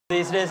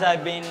These days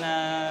I've been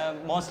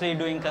mostly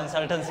doing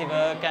consultancy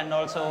work, and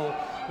also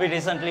we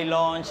recently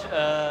launched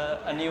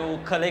a new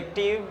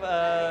collective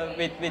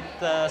with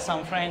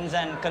some friends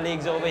and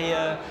colleagues over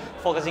here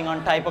focusing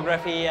on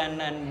typography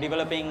and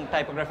developing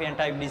typography and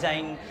type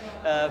design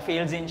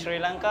fields in Sri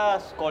Lanka.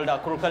 It's called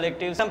Akru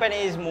Collective. The company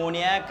is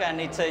Moniac,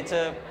 and it's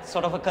a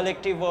sort of a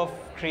collective of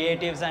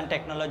creatives and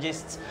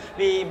technologists.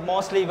 We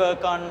mostly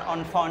work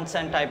on fonts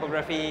and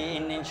typography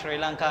in Sri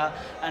Lanka,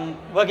 and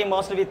working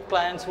mostly with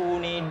clients who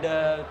need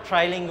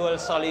trilingual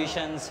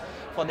solutions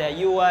for their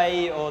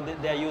UI or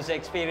their user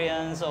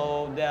experience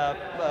or their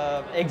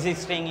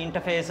existing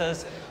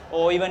interfaces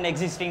or even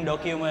existing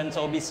documents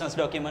or business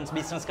documents,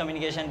 business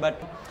communication.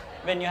 But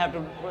when you have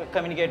to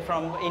communicate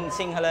in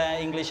Sinhala,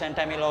 English and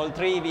Tamil, all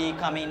three, we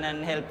come in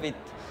and help with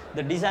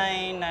the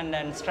design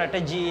and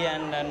strategy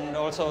and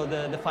also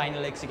the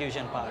final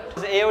execution part.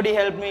 The AOD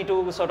helped me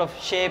to sort of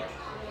shape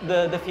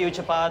the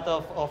future path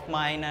of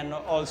mine, and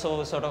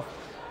also sort of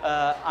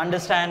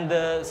understand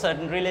the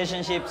certain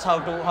relationships, how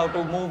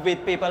to move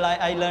with people.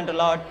 I learned a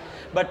lot,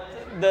 but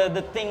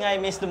the thing I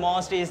miss the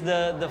most is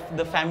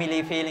the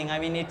family feeling. I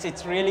mean,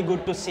 it's really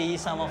good to see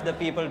some of the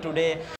people today